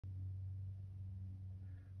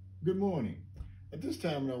Good morning. At this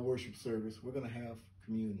time in our worship service, we're going to have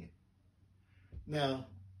communion. Now,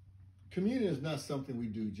 communion is not something we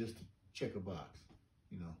do just to check a box.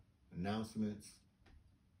 Announcements,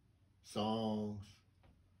 songs,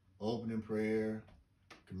 opening prayer,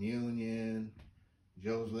 communion,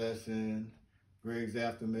 Joe's lesson, Greg's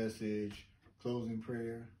after message, closing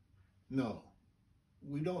prayer. No,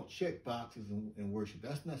 we don't check boxes in worship.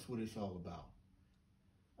 That's not what it's all about.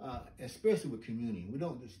 Especially with communion, we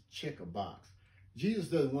don't just check a box. Jesus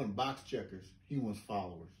doesn't want box checkers. He wants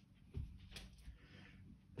followers.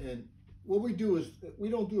 And what we do is we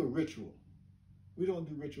don't do a ritual. We don't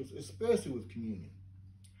do rituals, especially with communion.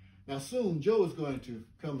 Now soon, Joe is going to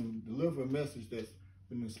come and deliver a message that's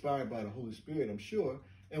been inspired by the Holy Spirit, I'm sure,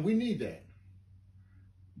 and we need that.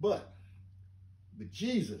 But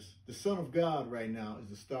Jesus, the Son of God right now, is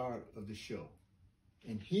the star of the show.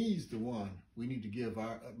 And he's the one we need to give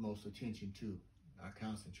our utmost attention to, our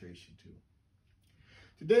concentration to.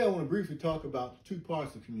 Today, I want to briefly talk about two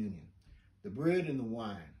parts of communion, the bread and the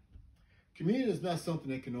wine. Communion is not something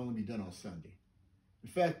that can only be done on Sunday. In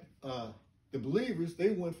fact, the believers, they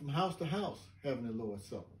went from house to house having the Lord's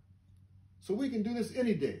Supper. So we can do this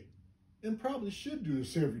any day, and probably should do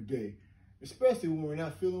this every day, especially when we're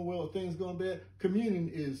not feeling well or things going bad. Communion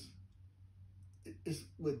is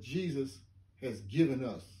what Jesus has given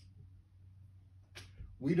us.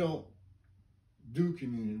 We don't do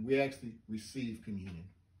communion. We actually receive communion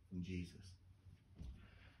from Jesus.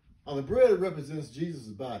 On the bread, it represents Jesus'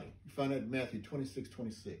 body. You find that in Matthew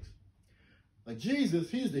 26:26. Now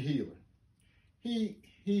Jesus, he's the healer. He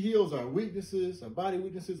heals our weaknesses, our body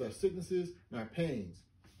weaknesses, our sicknesses, and our pains.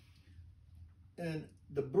 And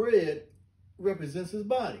the bread represents his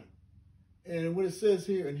body. And what it says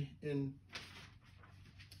here in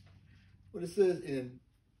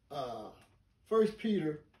 1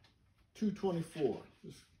 Peter 2:24.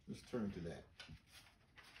 Let's turn to that.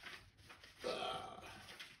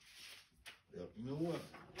 You know what?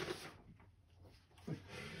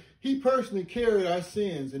 He personally carried our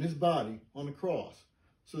sins in his body on the cross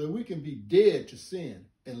so that we can be dead to sin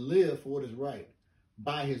and live for what is right.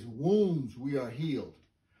 By his wounds, we are healed.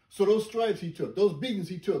 So those stripes he took, those beatings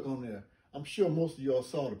he took on there, I'm sure most of y'all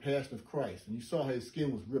saw the Passion of Christ and you saw how his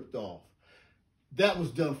skin was ripped off. That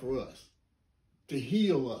was done for us, to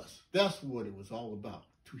heal us. That's what it was all about,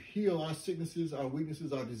 to heal our sicknesses, our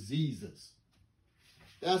weaknesses, our diseases.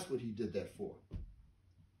 That's what he did that for.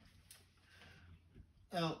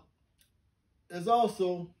 Now, there's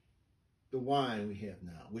also the wine we have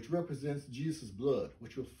now, which represents Jesus' blood,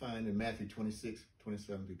 which you'll find in Matthew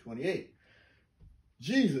 26:27-28.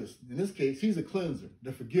 Jesus, in this case, he's a cleanser,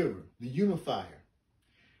 the forgiver, the unifier.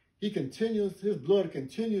 His blood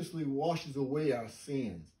continuously washes away our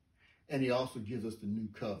sins, and he also gives us the new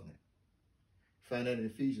covenant. Find that in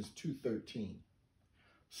Ephesians 2:13.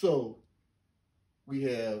 So we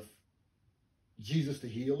have Jesus the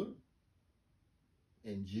healer,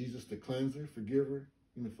 and Jesus the cleanser, forgiver,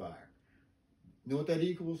 unifier. You know what that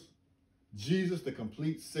equals? Jesus the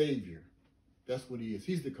complete Savior. That's what he is.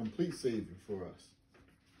 He's the complete Savior for us.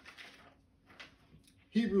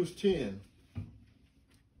 Hebrews 10,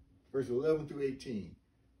 verse 11-18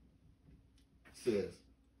 says,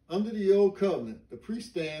 under the old covenant, the priest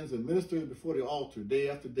stands and ministers before the altar day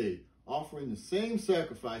after day, offering the same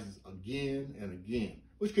sacrifices again and again,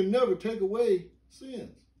 which can never take away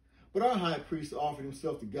sins. But our high priest offered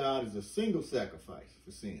himself to God as a single sacrifice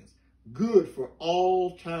for sins, good for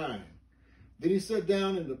all time. Then he sat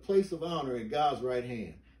down in the place of honor at God's right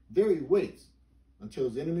hand. There he waits until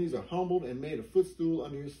his enemies are humbled and made a footstool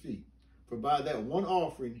under his feet. For by that one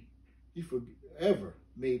offering, he forever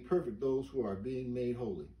made perfect those who are being made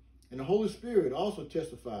holy. And the Holy Spirit also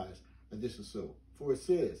testifies that this is so. For it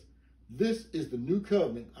says, this is the new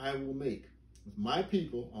covenant I will make with my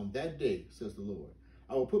people on that day, says the Lord.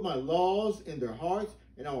 I will put my laws in their hearts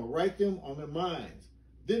and I will write them on their minds.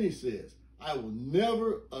 Then he says, I will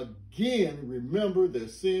never again remember their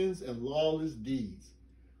sins and lawless deeds.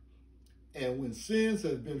 And when sins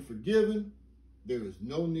have been forgiven, there is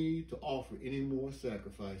no need to offer any more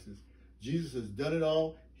sacrifices. Jesus has done it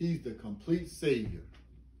all. He's the complete Savior.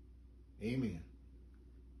 Amen.